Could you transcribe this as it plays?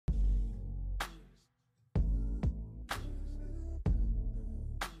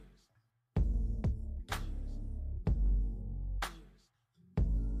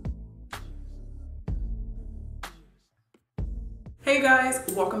Hey guys,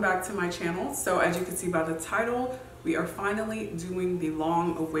 welcome back to my channel. So as you can see by the title, we are finally doing the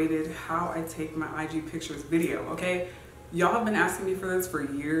long awaited how I take my IG pictures video, okay? Y'all have been asking me for this for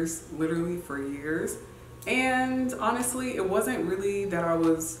years, literally for years. And honestly, it wasn't really that I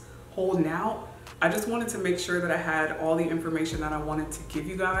was holding out. I just wanted to make sure that I had all the information that I wanted to give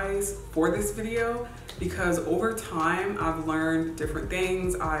you guys for this video, because over time I've learned different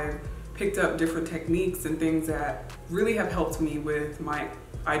things. I've picked up different techniques and things that really have helped me with my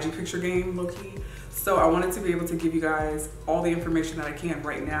IG picture game, low-key. So I wanted to be able to give you guys all the information that I can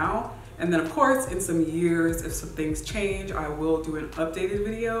right now. And then of course, in some years, if some things change, I will do an updated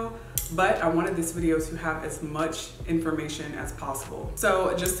video. But I wanted this video to have as much information as possible.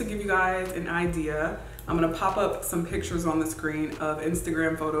 So just to give you guys an idea, I'm gonna pop up some pictures on the screen of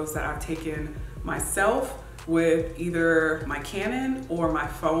Instagram photos that I've taken myself with either my Canon or my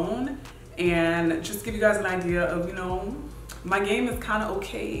phone, and just give you guys an idea of, you know, my game is kind of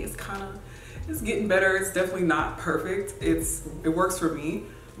okay. It's getting better. It's definitely not perfect. It works for me,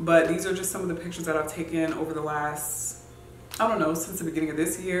 but these are just some of the pictures that I've taken over the last, I don't know, since the beginning of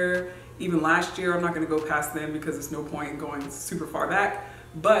this year, even last year. I'm not going to go past then because there's no point in going super far back.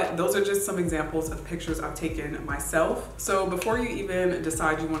 But those are just some examples of pictures I've taken myself. So before you even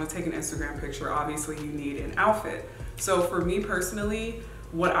decide you want to take an Instagram picture, obviously you need an outfit. So for me personally,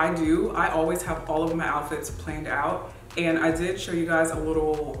 what I do, I always have all of my outfits planned out. And I did show you guys a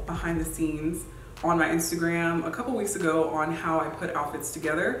little behind the scenes on my Instagram a couple weeks ago on how I put outfits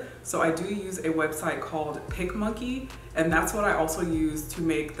together. So I do use a website called Pics, and that's what I also use to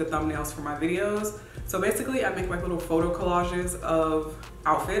make the thumbnails for my videos. So basically I make like little photo collages of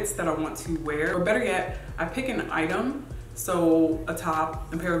outfits that I want to wear, or better yet, I pick an item. So a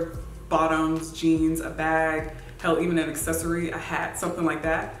top, a pair of bottoms, jeans, a bag, hell, even an accessory, a hat, something like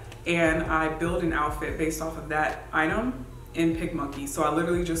that. And I build an outfit based off of that item in Pics. So I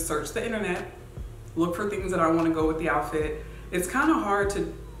literally just search the internet, look for things that I want to go with the outfit. It's kind of hard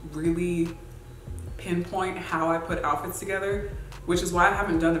to really pinpoint how I put outfits together, which is why I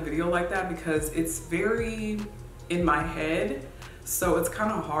haven't done a video like that, because it's very in my head. So it's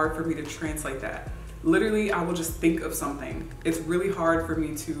kind of hard for me to translate that. Literally, I will just think of something. It's really hard for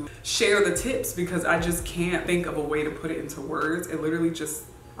me to share the tips because I just can't think of a way to put it into words. It literally just,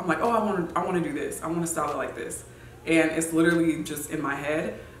 I'm like, oh, I want to do this. I want to style it like this. And it's literally just in my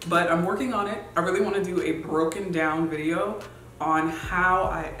head, but I'm working on it. I really want to do a broken down video on how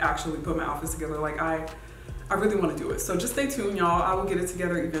I actually put my outfits together. Like I really want to do it. So just stay tuned, y'all. I will get it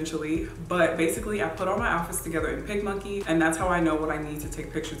together eventually. But basically I put all my outfits together in Pics, and that's how I know what I need to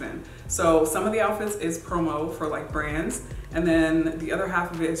take pictures in. So some of the outfits is promo for like brands, and then the other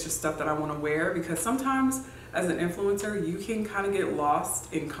half of it is just stuff that I want to wear, because sometimes as an influencer, you can kind of get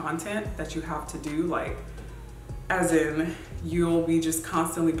lost in content that you have to do, like as in you'll be just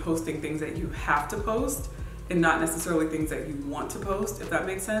constantly posting things that you have to post and not necessarily things that you want to post, if that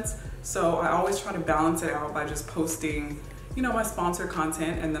makes sense. So I always try to balance it out by just posting, you know, my sponsored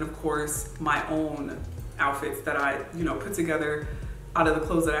content, and then of course my own outfits that I, you know, put together out of the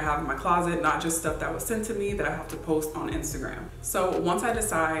clothes that I have in my closet, not just stuff that was sent to me that I have to post on Instagram. So once I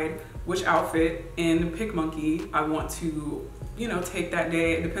decide which outfit in Pics I want to, you know, take that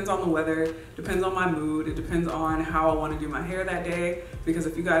day, it depends on the weather, depends on my mood, it depends on how I want to do my hair that day, because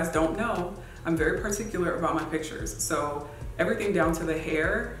if you guys don't know, I'm very particular about my pictures. So everything down to the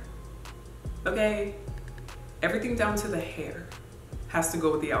hair, okay, everything down to the hair has to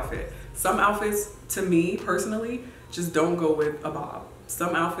go with the outfit. Some outfits, to me personally, just don't go with a bob.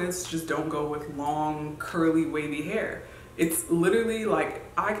 Some outfits just don't go with long, curly, wavy hair. It's literally like,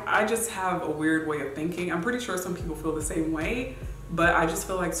 I just have a weird way of thinking. I'm pretty sure some people feel the same way, but I just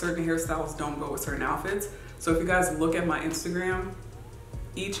feel like certain hairstyles don't go with certain outfits. So if you guys look at my Instagram,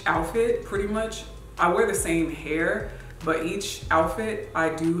 each outfit, pretty much, I wear the same hair, but each outfit,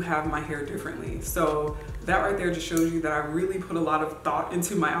 I do have my hair differently. So that right there just shows you that I really put a lot of thought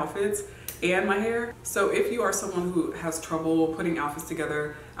into my outfits and my hair. So if you are someone who has trouble putting outfits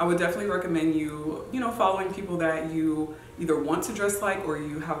together, I would definitely recommend you, you know, following people that you either want to dress like or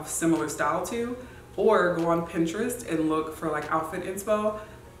you have a similar style to, or go on Pinterest and look for like outfit inspo.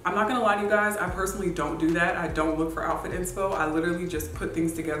 I'm not gonna lie to you guys, I personally don't do that. I don't look for outfit inspo. I literally just put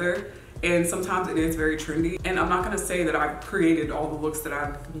things together, and sometimes it is very trendy. And I'm not gonna say that I've created all the looks that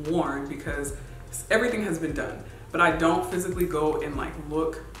I've worn, because everything has been done. But I don't physically go and like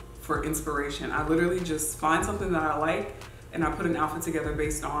look for inspiration. I literally just find something that I like and I put an outfit together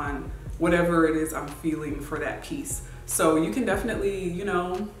based on whatever it is I'm feeling for that piece. So you can definitely, you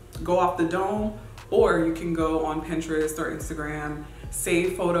know, go off the dome, or you can go on Pinterest or Instagram,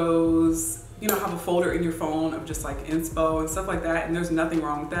 save photos, you know, have a folder in your phone of just like INSPO and stuff like that, and there's nothing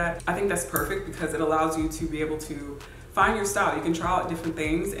wrong with that. I think that's perfect because it allows you to be able to find your style. You can try out different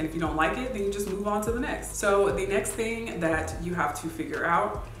things, and if you don't like it, then you just move on to the next. So the next thing that you have to figure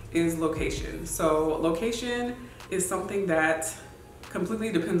out is location. So location is something that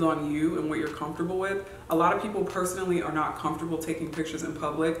completely depends on you and what you're comfortable with. A lot of people personally are not comfortable taking pictures in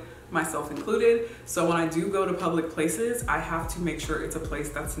public, myself included. So when I do go to public places, I have to make sure it's a place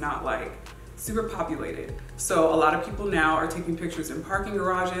that's not like super populated. So a lot of people now are taking pictures in parking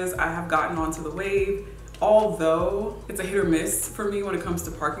garages. I have gotten onto the wave, although it's a hit or miss for me when it comes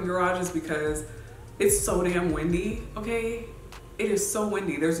to parking garages because it's so damn windy, okay? It is so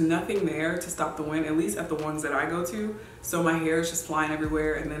windy. There's nothing there to stop the wind, at least at the ones that I go to. So my hair is just flying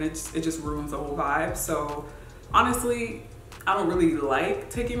everywhere, and then it just ruins the whole vibe. So honestly, I don't really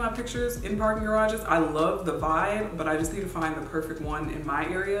like taking my pictures in parking garages. I love the vibe, but I just need to find the perfect one in my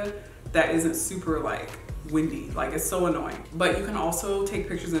area that isn't super like windy. Like, it's so annoying. But you can also take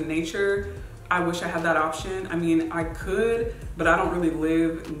pictures in nature. I wish I had that option. I mean, I could, but I don't really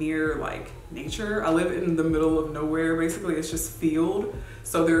live near like nature. I live in the middle of nowhere. Basically, it's just field.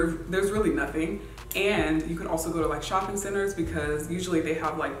 So there's really nothing. And you can also go to like shopping centers because usually they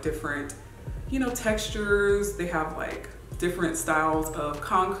have like different, you know, textures. They have like different styles of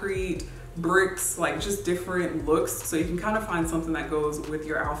concrete, bricks, like just different looks. So you can kind of find something that goes with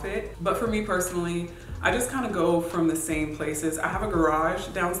your outfit. But for me personally, I just kind of go from the same places. I have a garage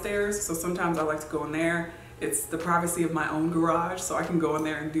downstairs, so sometimes I like to go in there. It's the privacy of my own garage, so I can go in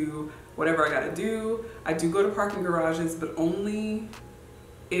there and do whatever I gotta do. I do go to parking garages, but only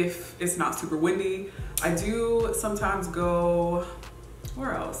if it's not super windy. I do sometimes go,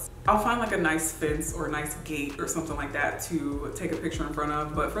 where else? I'll find like a nice fence or a nice gate or something like that to take a picture in front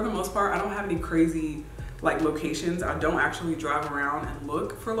of, but for the most part, I don't have any crazy like locations. I don't actually drive around and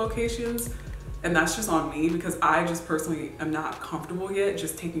look for locations. And that's just on me because I just personally am not comfortable yet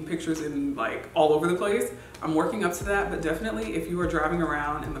just taking pictures in like all over the place. I'm working up to that, but definitely if you are driving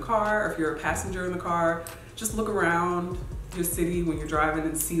around in the car, or if you're a passenger in the car, just look around your city when you're driving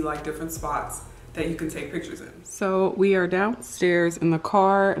and see like different spots that you can take pictures in. So we are downstairs in the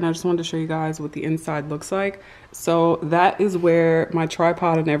car, and I just wanted to show you guys what the inside looks like. So that is where my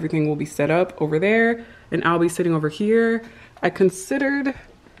tripod and everything will be set up over there, and I'll be sitting over here. I considered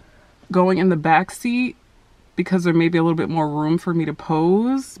going in the back seat because there may be a little bit more room for me to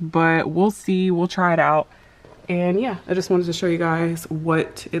pose, but we'll see. We'll try it out. And yeah, I just wanted to show you guys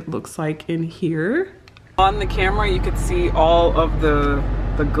what it looks like in here. On the camera, you could see all of the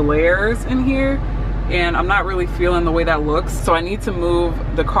glares in here, and I'm not really feeling the way that looks, so I need to move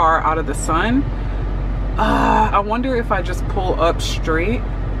the car out of the sun. I wonder if I just pull up straight,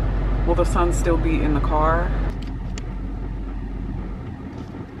 will the sun still be in the car?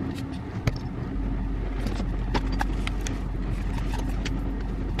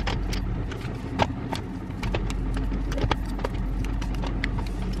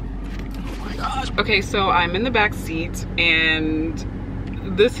 Okay, so I'm in the back seat, and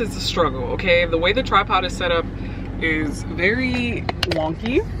this is a struggle, okay? The way the tripod is set up is very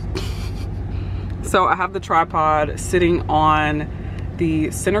wonky. So I have the tripod sitting on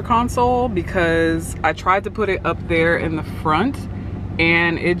the center console because I tried to put it up there in the front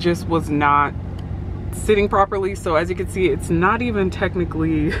and it just was not sitting properly. So as you can see, it's not even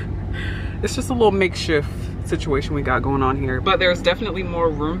technically, it's just a little makeshift situation we got going on here, but there's definitely more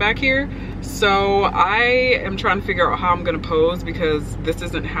room back here. So I am trying to figure out how I'm gonna pose because this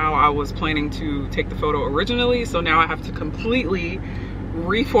isn't how I was planning to take the photo originally. So now I have to completely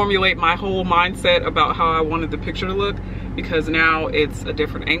reformulate my whole mindset about how I wanted the picture to look because now it's a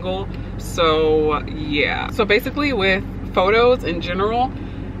different angle. So yeah, so basically with photos in general,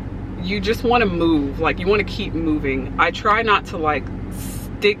 you just want to move, like you want to keep moving. I try not to like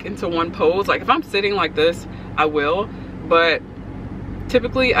stick into one pose. Like if I'm sitting like this, I will, but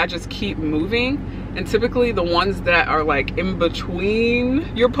typically I just keep moving, and typically the ones that are like in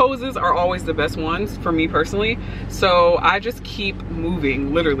between your poses are always the best ones for me personally. So I just keep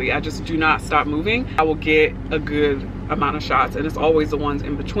moving, literally. I just do not stop moving. I will get a good amount of shots, and it's always the ones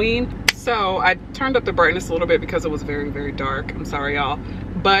in between. So I turned up the brightness a little bit because it was very, very dark. I'm sorry, y'all.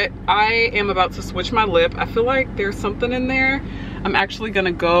 But I am about to switch my lip. I feel like there's something in there. I'm actually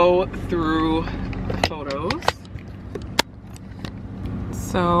gonna go through photos.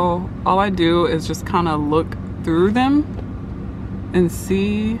 So all I do is just kind of look through them and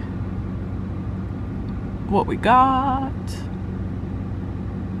see what we got.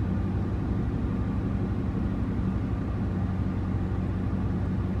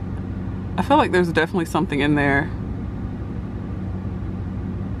 I feel like there's definitely something in there.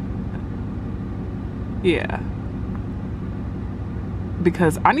 Yeah.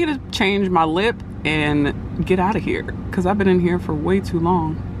 Because I need to change my lip and get out of here because I've been in here for way too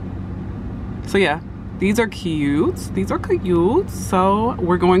long. So yeah, these are cute. These are cute. So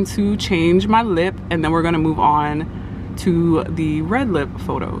we're going to change my lip and then we're going to move on to the red lip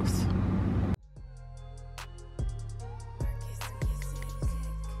photos.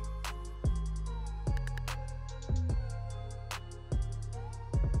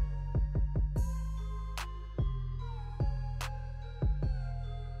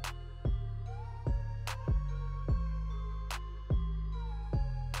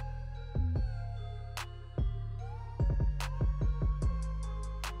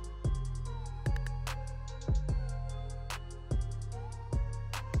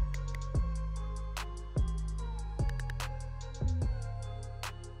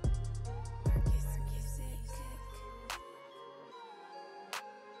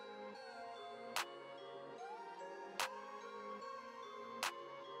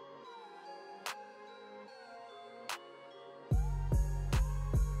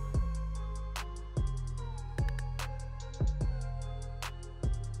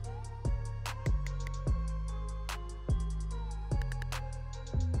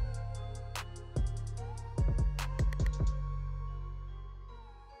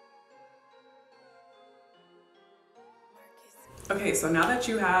 Okay, so now that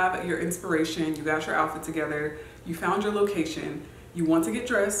you have your inspiration, you got your outfit together, you found your location, you want to get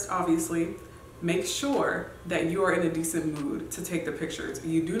dressed, obviously, make sure that you are in a decent mood to take the pictures.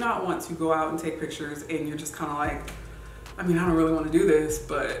 You do not want to go out and take pictures and you're just kind of like, I mean, I don't really want to do this,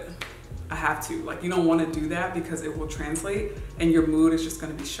 but I have to. Like, you don't want to do that because it will translate and your mood is just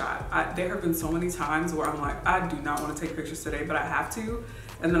going to be shot. There have been so many times where I'm like, I do not want to take pictures today, but I have to.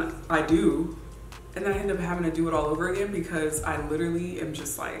 And then I do. And then I end up having to do it all over again because I literally am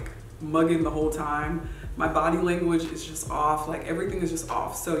just like mugging the whole time. My body language is just off, like everything is just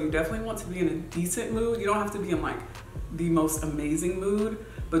off. So you definitely want to be in a decent mood. You don't have to be in like the most amazing mood,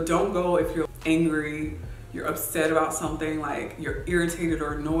 but don't go if you're angry, you're upset about something, like you're irritated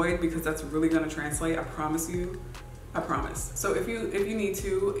or annoyed, because that's really gonna translate, I promise you. I promise. So if you need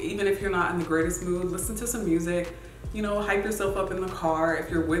to, even if you're not in the greatest mood, listen to some music. You know, hype yourself up in the car. If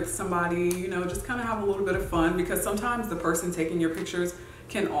you're with somebody, you know, just kind of have a little bit of fun, because sometimes the person taking your pictures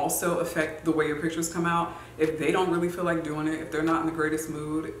can also affect the way your pictures come out. If they don't really feel like doing it, if they're not in the greatest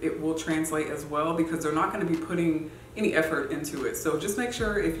mood, it will translate as well, because they're not going to be putting any effort into it. So just make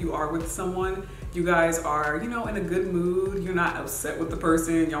sure if you are with someone, you guys are, you know, in a good mood. You're not upset with the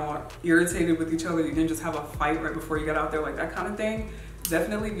person. Y'all aren't irritated with each other. You didn't just have a fight right before you got out there, like that kind of thing.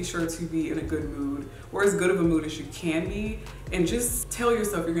 Definitely be sure to be in a good mood, or as good of a mood as you can be, and just tell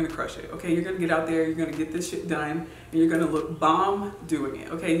yourself you're gonna crush it, okay? You're gonna get out there, you're gonna get this shit done, and you're gonna look bomb doing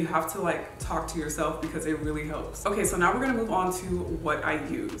it, okay? You have to like talk to yourself because it really helps. Okay, so now we're gonna move on to what I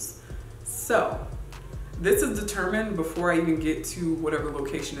use. So this is determined before I even get to whatever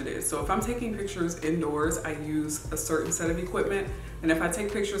location it is. So if I'm taking pictures indoors, I use a certain set of equipment, and if I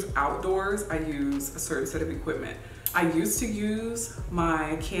take pictures outdoors, I use a certain set of equipment. I used to use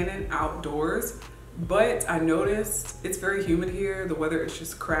my Canon outdoors, but I noticed it's very humid here. The weather is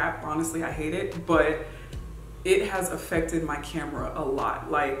just crap. Honestly, I hate it, but it has affected my camera a lot.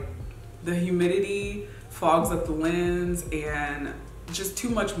 Like, the humidity fogs up the lens and just too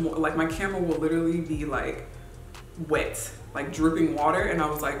much more. Like, my camera will literally be like wet, like dripping water. And I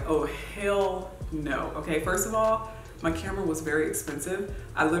was like, oh, hell no. Okay, first of all, my camera was very expensive.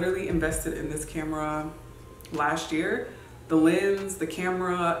 I literally invested in this camera last year. The lens, the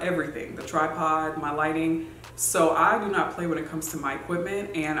camera, everything, the tripod, my lighting. So I do not play when it comes to my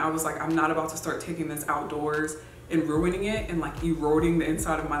equipment, and I was like, I'm not about to start taking this outdoors and ruining it and like eroding the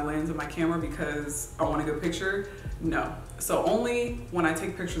inside of my lens and my camera because I want a good picture. No. So only when I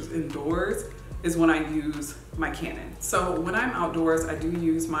take pictures indoors is when I use my Canon. So when I'm outdoors, I do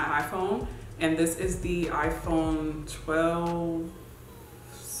use my iPhone, and this is the iPhone 12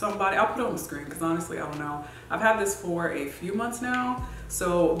 somebody. I'll put it on the screen because honestly, I don't know. I've had this for a few months now.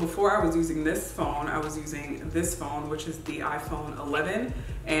 So before I was using this phone, I was using this phone, which is the iPhone 11.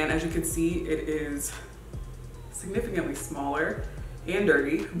 And as you can see, it is significantly smaller and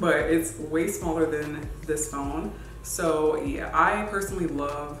dirty, but it's way smaller than this phone. So yeah, I personally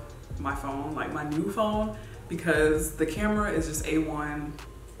love my phone, like my new phone, because the camera is just A1.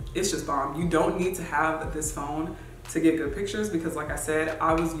 It's just bomb. You don't need to have this phone to get good pictures, because like I said,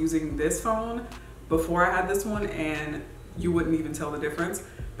 I was using this phone before I had this one and you wouldn't even tell the difference,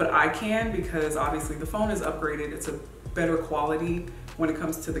 but I can, because obviously the phone is upgraded. It's a better quality when it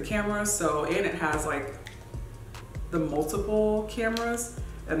comes to the camera. So, and it has like the multiple cameras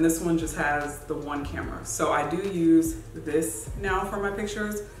and this one just has the one camera. So I do use this now for my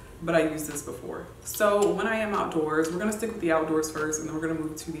pictures, but I used this before. So when I am outdoors, we're gonna stick with the outdoors first, and then we're gonna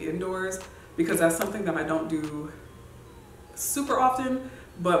move to the indoors, because that's something that I don't do super often.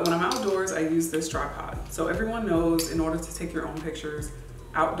 But when I'm outdoors, I use this tripod. So everyone knows in order to take your own pictures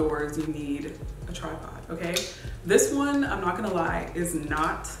outdoors, you need a tripod, okay? This one, I'm not gonna lie, is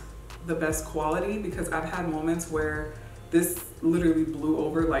not the best quality, because I've had moments where this literally blew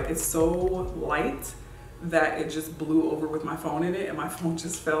over. Like, it's so light that it just blew over with my phone in it, and my phone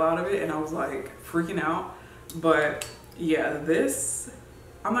just fell out of it, and I was like freaking out. But yeah, this,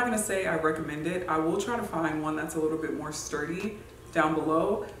 I'm not gonna say I recommend it. I will try to find one that's a little bit more sturdy down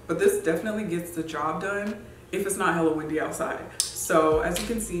below, but this definitely gets the job done if it's not hella windy outside. So as you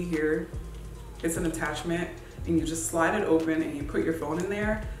can see here, it's an attachment, and you just slide it open and you put your phone in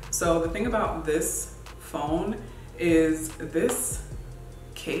there. So the thing about this phone is this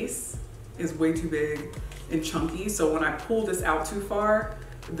case is way too big and chunky. So when I pull this out too far,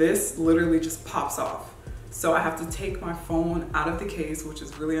 this literally just pops off. So I have to take my phone out of the case, which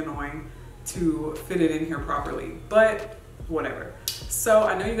is really annoying, to fit it in here properly, but whatever. So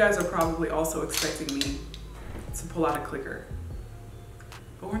I know you guys are probably also expecting me to pull out a clicker,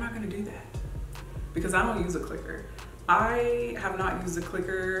 but we're not gonna do that because I don't use a clicker. I have not used a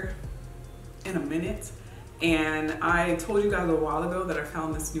clicker in a minute, and I told you guys a while ago that I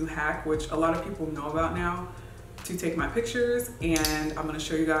found this new hack, which a lot of people know about now, to take my pictures, and I'm gonna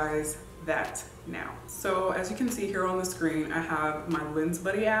show you guys that now. So as you can see here on the screen, I have my Lens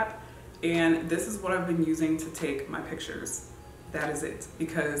Buddy app, and this is what I've been using to take my pictures. That is it,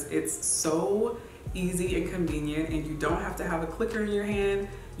 because it's so easy and convenient, and you don't have to have a clicker in your hand.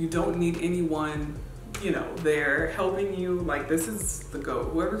 You don't need anyone, you know, there helping you. Like, this is the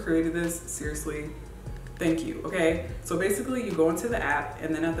GOAT. Whoever created this, seriously, thank you, okay? So basically you go into the app,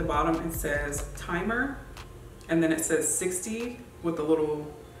 and then at the bottom it says timer, and then it says 60 with the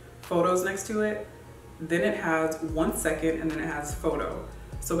little photos next to it. Then it has 1 second, and then it has photo.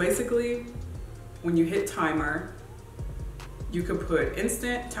 So basically, when you hit timer, you could put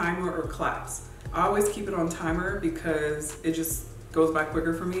instant, timer, or claps. I always keep it on timer because it just goes by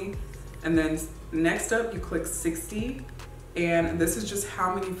quicker for me. And then next up, you click 60, and this is just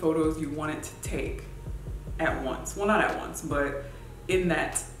how many photos you want it to take at once. Well, not at once, but in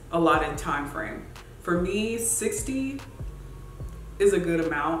that allotted time frame. For me, 60 is a good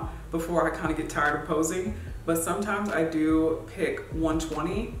amount before I kind of get tired of posing, but sometimes I do pick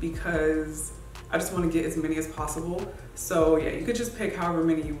 120 because I just want to get as many as possible. So yeah, you could just pick however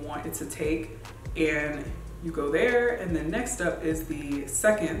many you want it to take, and you go there. And then next up is the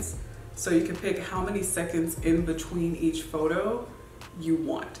seconds. So you can pick how many seconds in between each photo you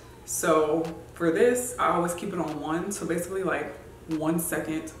want. So for this, I always keep it on 1. So basically, like, 1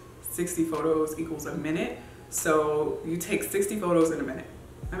 second, 60 photos equals a minute. So you take 60 photos in a minute.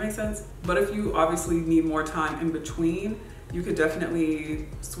 That makes sense? But if you obviously need more time in between, you could definitely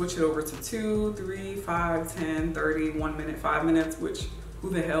switch it over to 2, 3, 5, 10, 30, 1 minute, 5 minutes, which who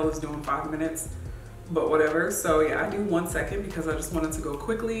the hell is doing 5 minutes? But whatever. So yeah, I do 1 second because I just wanted to go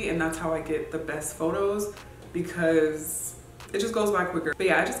quickly, and that's how I get the best photos, because it just goes by quicker. But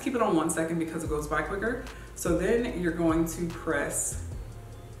yeah, I just keep it on 1 second because it goes by quicker. So then you're going to press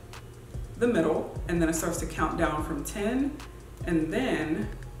the middle, and then it starts to count down from 10, and then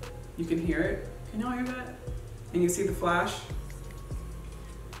you can hear it. Can y'all hear that? And you see the flash.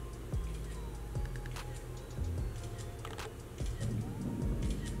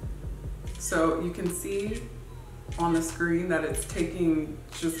 So you can see on the screen that it's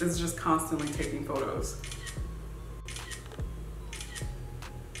just constantly taking photos.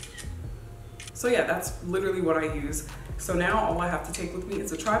 So yeah, that's literally what I use. So now all I have to take with me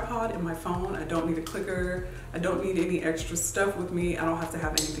is a tripod and my phone. I don't need a clicker. I don't need any extra stuff with me. I don't have to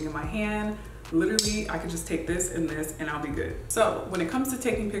have anything in my hand. Literally, I could just take this and I'll be good. So when it comes to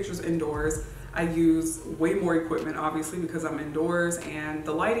taking pictures indoors, I use way more equipment, obviously, because I'm indoors, and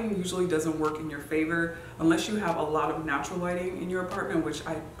the lighting usually doesn't work in your favor unless you have a lot of natural lighting in your apartment, which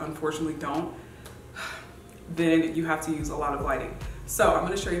I unfortunately don't. Then you have to use a lot of lighting. So I'm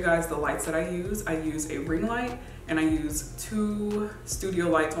gonna show you guys the lights that I use. I use a ring light, and I use 2 studio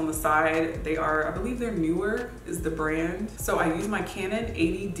lights on the side. They are, I believe they're Newer is the brand. So I use my Canon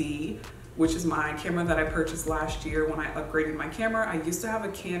 80D, which is my camera that I purchased last year when I upgraded my camera. I used to have a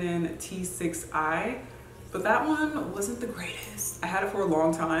Canon T6i, but that one wasn't the greatest. I had it for a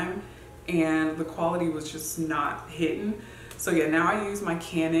long time, and the quality was just not hitting. So yeah, now I use my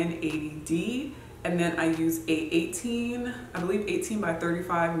Canon 80D, and then I use I believe 18 by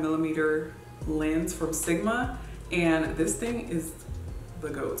 35 millimeter lens from Sigma, and this thing is the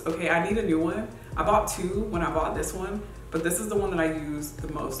goats. Okay, I need a new one. I bought two when I bought this one, but this is the one that I use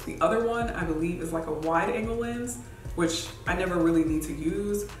the most. The other one, I believe, is like a wide angle lens, which I never really need to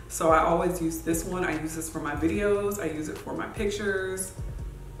use. So I always use this one. I use this for my videos. I use it for my pictures.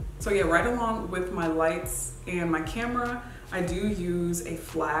 So yeah, right along with my lights and my camera, I do use a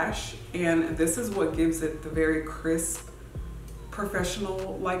flash, and this is what gives it the very crisp,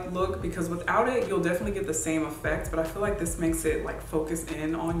 professional like look, because without it you'll definitely get the same effect, but I feel like this makes it like focus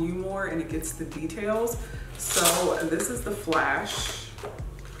in on you more and it gets the details. So this is the flash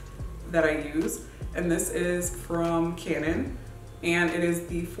that I use, and this is from Canon, and it is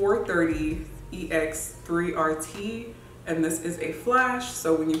the 430 EX3RT, and this is a flash.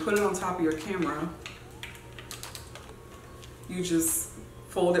 So when you put it on top of your camera, you just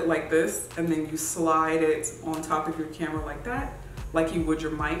fold it like this, and then you slide it on top of your camera like that, like you would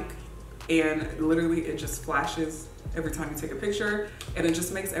your mic, and literally it just flashes every time you take a picture, and it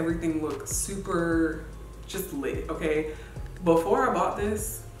just makes everything look super just lit. Okay, before I bought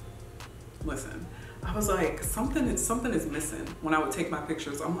this, listen, I was like, something is missing when I would take my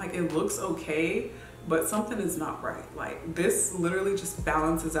pictures. I'm like, it looks okay, but something is not right. Like, this literally just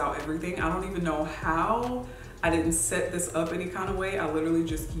balances out everything. I don't even know how. I didn't set this up any kind of way. I literally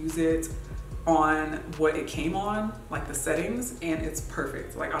just use it on what it came on, like the settings, and it's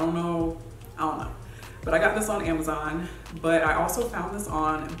perfect. Like, I don't know. But I got this on Amazon, but I also found this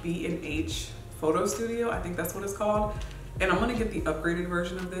on B&H Photo Studio. I think that's what it's called. And I'm gonna get the upgraded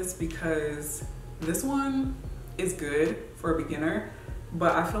version of this because this one is good for a beginner,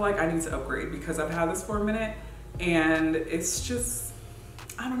 but I feel like I need to upgrade because I've had this for a minute and it's just,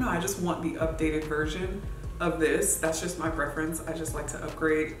 I don't know, I just want the updated version of this. That's just my preference. I just like to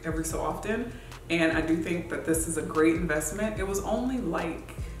upgrade every so often, and I do think that this is a great investment. It was only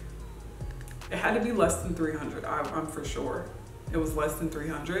like, it had to be less than 300. I'm for sure it was less than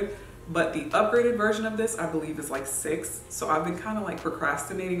 300, but the upgraded version of this I believe is like 6. So I've been kind of like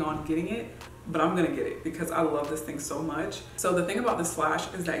procrastinating on getting it, but I'm gonna get it because I love this thing so much. So the thing about this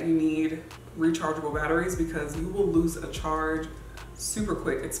flash is that you need rechargeable batteries because you will lose a charge super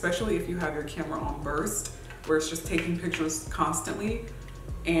quick, especially if you have your camera on burst, where it's just taking pictures constantly.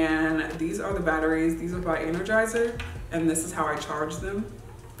 And these are the batteries. These are by Energizer, and this is how I charge them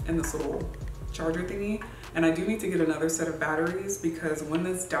in this little charger thingy. And I do need to get another set of batteries because when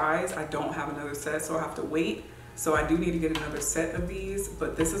this dies, I don't have another set, so I have to wait. So I do need to get another set of these,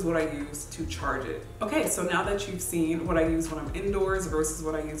 but this is what I use to charge it. Okay, so now that you've seen what I use when I'm indoors versus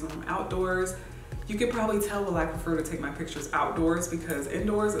what I use when I'm outdoors, you can probably tell that I prefer to take my pictures outdoors because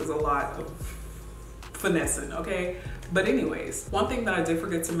indoors is a lot of finessing, okay? But anyways, one thing that I did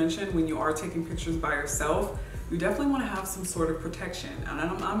forget to mention, when you are taking pictures by yourself, you definitely want to have some sort of protection. And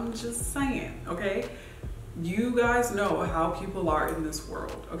I'm just saying, okay? You guys know how people are in this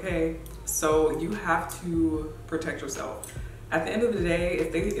world, okay? So you have to protect yourself. At the end of the day,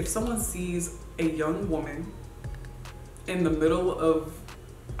 if someone sees a young woman in the middle of,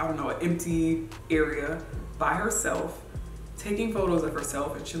 I don't know, an empty area by herself, taking photos of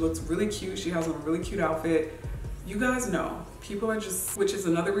herself, and she looks really cute, she has on a really cute outfit, you guys know, people are just, which is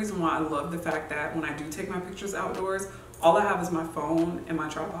another reason why I love the fact that when I do take my pictures outdoors, all I have is my phone and my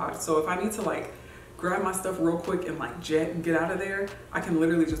tripod. So if I need to like grab my stuff real quick and like jet and get out of there, I can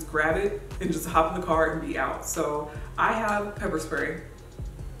literally just grab it and just hop in the car and be out. So I have pepper spray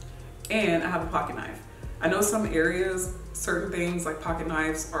and I have a pocket knife. I know some areas, certain things like pocket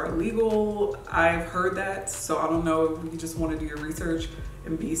knives are illegal. I've heard that, so I don't know if you just want to do your research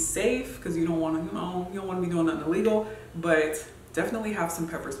and be safe because you don't want to, you don't want to be doing nothing illegal, but definitely have some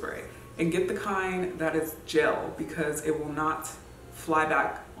pepper spray and get the kind that is gel because it will not fly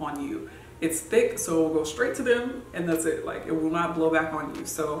back on you. It's thick, so it will go straight to them and that's it. Like, it will not blow back on you.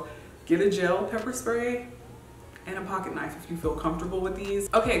 So get a gel pepper spray and a pocket knife if you feel comfortable with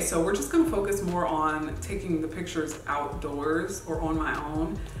these. Okay, so we're just gonna focus more on taking the pictures outdoors or on my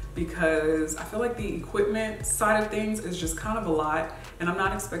own because I feel like the equipment side of things is just kind of a lot, and I'm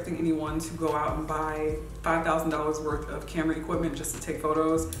not expecting anyone to go out and buy $5,000 worth of camera equipment just to take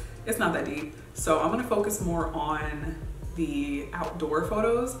photos. It's not that deep. So I'm gonna focus more on the outdoor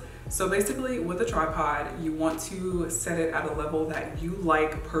photos. So basically with a tripod, you want to set it at a level that you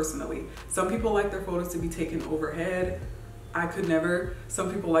like personally. Some people like their photos to be taken overhead. I could never.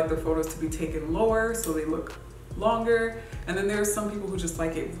 Some people like their photos to be taken lower so they look longer. And then there's some people who just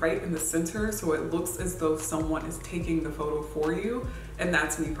like it right in the center so it looks as though someone is taking the photo for you. And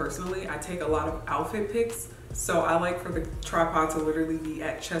that's me personally. I take a lot of outfit pics. So I like for the tripod to literally be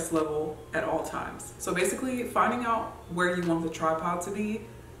at chest level at all times. So basically finding out where you want the tripod to be,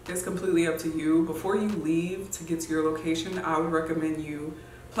 It's completely up to you. Before you leave to get to your location, I would recommend you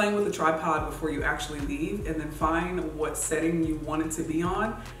playing with the tripod before you actually leave, and then find what setting you want it to be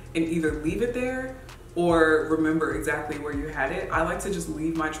on and either leave it there or remember exactly where you had it. I like to just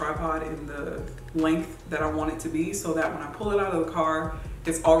leave my tripod in the length that I want it to be, so that when I pull it out of the car,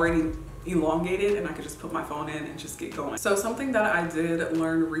 it's already elongated and I can just put my phone in and just get going. So something that I did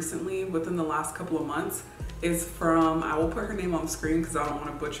learn recently within the last couple of months is from, I will put her name on the screen because I don't want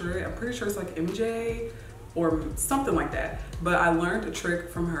to butcher it. I'm pretty sure it's like MJ or something like that. But I learned a trick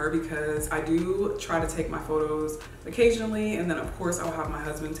from her because I do try to take my photos occasionally, and then of course I'll have my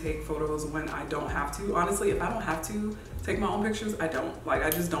husband take photos when I don't have to. Honestly, if I don't have to take my own pictures, I don't. Like, I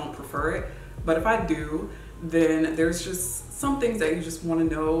just don't prefer it. But if I do, then there's just some things that you just want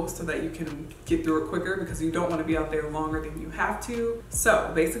to know so that you can get through it quicker, because you don't want to be out there longer than you have to.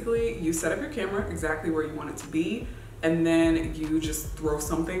 So basically, you set up your camera exactly where you want it to be, and then you just throw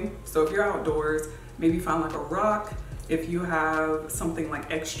something. So if you're outdoors, maybe find like a rock. If you have something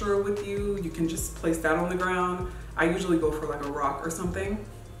like extra with you, you can just place that on the ground. I usually go for like a rock or something,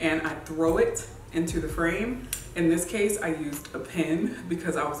 and I throw it into the frame. In this case, I used a pin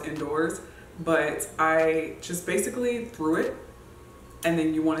because I was indoors, but I just basically threw it, and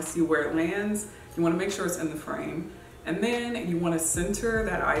then you want to see where it lands. You want to make sure it's in the frame, and then you want to center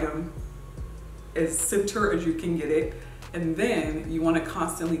that item as center as you can get it. And then you want to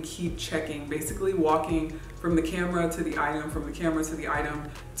constantly keep checking, basically walking from the camera to the item, from the camera to the item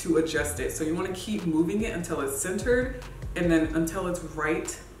to adjust it. So you want to keep moving it until it's centered, and then until it's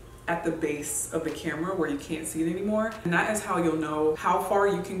right at the base of the camera where you can't see it anymore. And that is how you'll know how far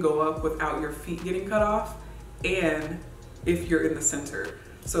you can go up without your feet getting cut off, and if you're in the center.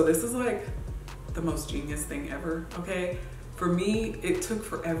 So this is like the most genius thing ever, okay? For me, it took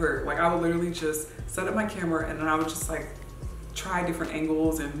forever. Like, I would literally just set up my camera, and then I would just like try different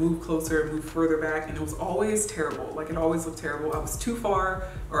angles and move closer and move further back, and it was always terrible. Like, it always looked terrible. I was too far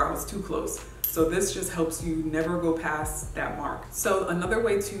or I was too close. So this just helps you never go past that mark. So another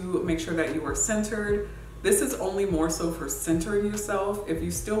way to make sure that you are centered, this is only more so for centering yourself. If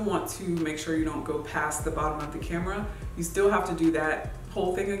you still want to make sure you don't go past the bottom of the camera, you still have to do that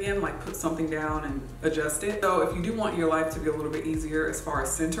whole thing again, like put something down and adjust it. So if you do want your life to be a little bit easier as far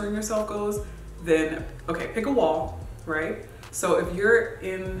as centering yourself goes, then okay, pick a wall, right? So if you're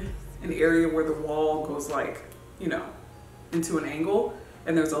in an area where the wall goes like, you know, into an angle,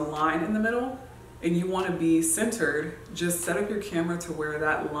 and there's a line in the middle, and you want to be centered, just set up your camera to where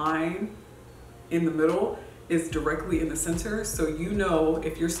that line in the middle is directly in the center. So you know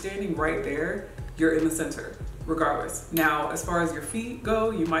if you're standing right there, you're in the center regardless. Now, as far as your feet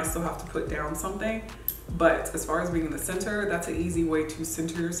go, you might still have to put down something, but as far as being in the center, that's an easy way to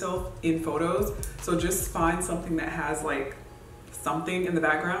center yourself in photos. So just find something that has like something in the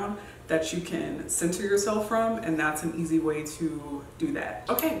background that you can center yourself from, and that's an easy way to do that.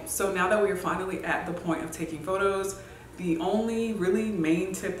 Okay, so now that we are finally at the point of taking photos, the only really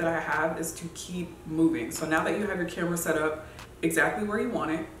main tip that I have is to keep moving. So now that you have your camera set up exactly where you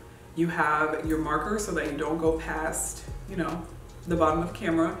want it, you have your marker so that you don't go past, you know, the bottom of the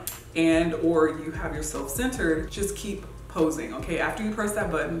camera, and or you have yourself centered, just keep posing, okay? After you press that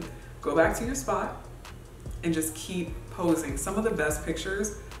button, go back to your spot and just keep posing. Some of the best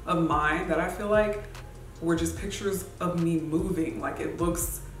pictures of mine that I feel like were just pictures of me moving. Like, it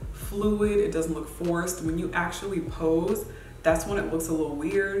looks fluid, it doesn't look forced. When you actually pose, that's when it looks a little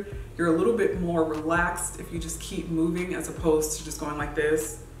weird. You're a little bit more relaxed if you just keep moving, as opposed to just going like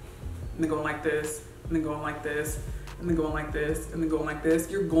this, and then going like this, and then going like this, and then going like this, and then going like this.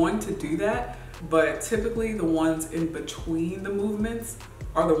 You're going to do that, but typically the ones in between the movements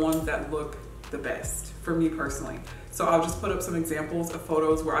are the ones that look the best for me personally. So I'll just put up some examples of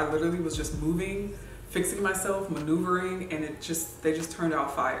photos where I literally was just moving, fixing myself, maneuvering, and they just turned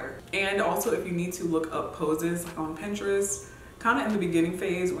out fire. And also, if you need to look up poses like on Pinterest, kind of in the beginning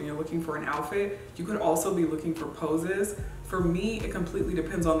phase when you're looking for an outfit, you could also be looking for poses. For me, it completely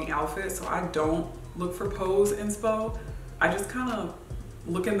depends on the outfit, so I don't look for pose inspo. I just kind of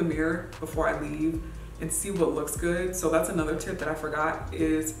look in the mirror before I leave and see what looks good. So that's another tip that I forgot,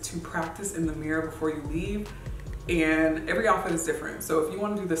 is to practice in the mirror before you leave. And every outfit is different. So if you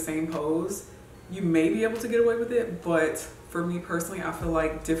want to do the same pose, you may be able to get away with it. But for me personally, I feel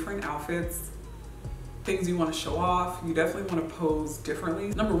like different outfits, things you want to show off, you definitely want to pose differently.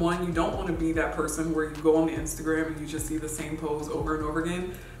 Number one, you don't want to be that person where you go on the Instagram and you just see the same pose over and over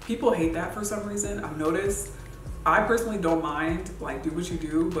again. People hate that for some reason, I've noticed. I personally don't mind, like, do what you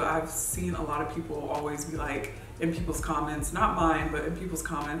do, but I've seen a lot of people always be like, in people's comments, not mine, but in people's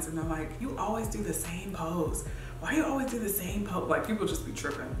comments, and they're like, you always do the same pose. Why you always do the same pose? Like, people just be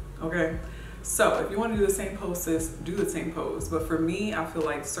tripping, okay? So if you want to do the same pose, sis, do the same pose. But for me, I feel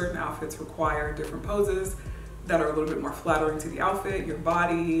like certain outfits require different poses that are a little bit more flattering to the outfit, your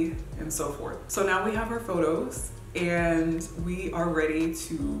body, and so forth. So now we have our photos and we are ready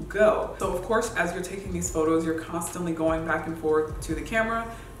to go. So of course, as you're taking these photos, you're constantly going back and forth to the camera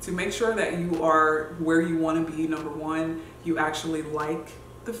to make sure that you are where you want to be. Number one, you actually like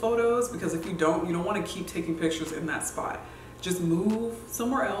the photos, because if you don't want to keep taking pictures in that spot. Just move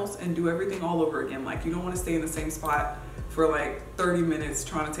somewhere else and do everything all over again. Like, you don't want to stay in the same spot for like 30 minutes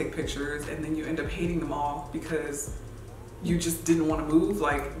trying to take pictures and then you end up hating them all because you just didn't want to move.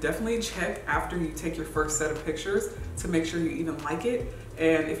 Like, definitely check after you take your first set of pictures to make sure you even like it.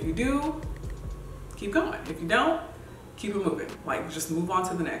 And if you do, keep going. If you don't, keep it moving. Like, just move on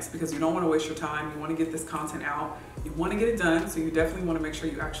to the next, because you don't want to waste your time. You want to get this content out. You want to get it done, so you definitely want to make sure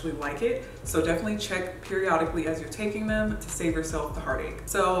you actually like it. So definitely check periodically as you're taking them to save yourself the heartache.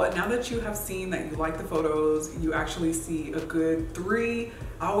 So now that you have seen that you like the photos, you actually see a good 3.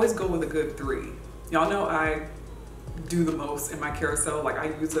 I always go with a good 3. Y'all know I do the most in my carousel. Like, I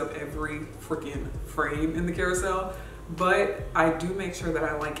use up every freaking frame in the carousel, but I do make sure that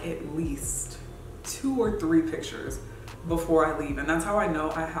I like at least 2 or 3 pictures before I leave. And that's how I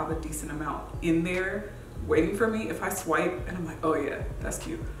know I have a decent amount in there waiting for me. If I swipe and I'm like, oh yeah, that's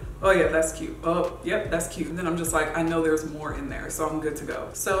cute. Oh yeah, that's cute. Oh, yep, that's cute. And then I'm just like, I know there's more in there, so I'm good to go.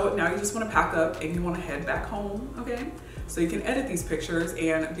 So now you just want to pack up and you want to head back home, okay? So you can edit these pictures,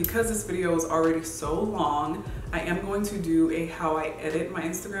 and because this video is already so long, I am going to do a how I edit my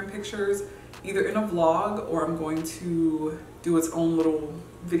Instagram pictures, either in a vlog or I'm going to do its own little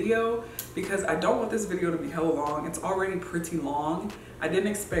video, because I don't want this video to be hella long. It's already pretty long. I didn't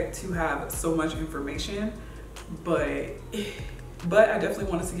expect to have so much information, but I definitely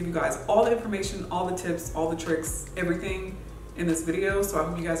wanted to give you guys all the information, all the tips, all the tricks, everything in this video. So I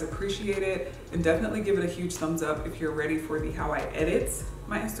hope you guys appreciate it, and definitely give it a huge thumbs up if you're ready for the how I edit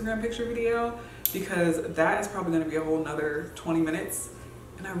my Instagram picture video, because that is probably going to be a whole nother 20 minutes.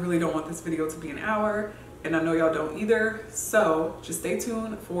 And I really don't want this video to be an hour, and I know y'all don't either. So just stay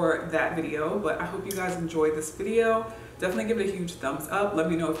tuned for that video. But I hope you guys enjoyed this video. Definitely give it a huge thumbs up. Let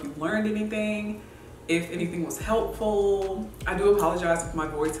me know if you learned anything, if anything was helpful. I do apologize if my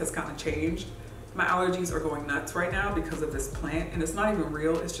voice has kind of changed. My allergies are going nuts right now because of this plant, and it's not even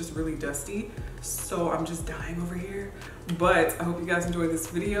real, it's just really dusty. So I'm just dying over here. But I hope you guys enjoyed this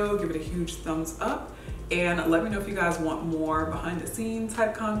video. Give it a huge thumbs up. And let me know if you guys want more behind the scenes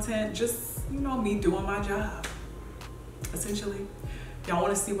type content. Just, you know, me doing my job, essentially. Y'all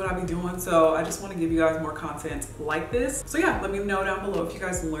want to see what I be doing, so I just want to give you guys more content like this. So yeah, let me know down below if you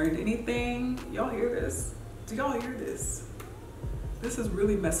guys learned anything. Y'all hear this? Do y'all hear this? This is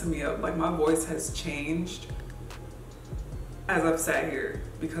really messing me up. Like, my voice has changed as I've sat here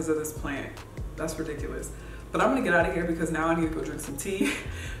because of this plant. That's ridiculous. But I'm gonna get out of here because now I need to go drink some tea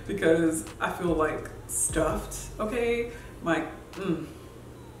because I feel like stuffed, okay? Like,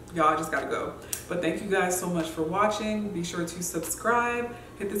 y'all, I just gotta go. But thank you guys so much for watching. Be sure to subscribe,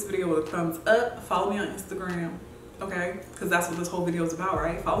 hit this video with a thumbs up, follow me on Instagram, okay? Because that's what this whole video is about,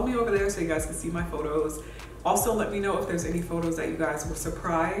 right? Follow me over there so you guys can see my photos. Also, let me know if there's any photos that you guys were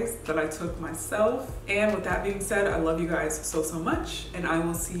surprised that I took myself. And with that being said, I love you guys so, so much, and I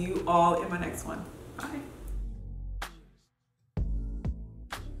will see you all in my next one. Bye.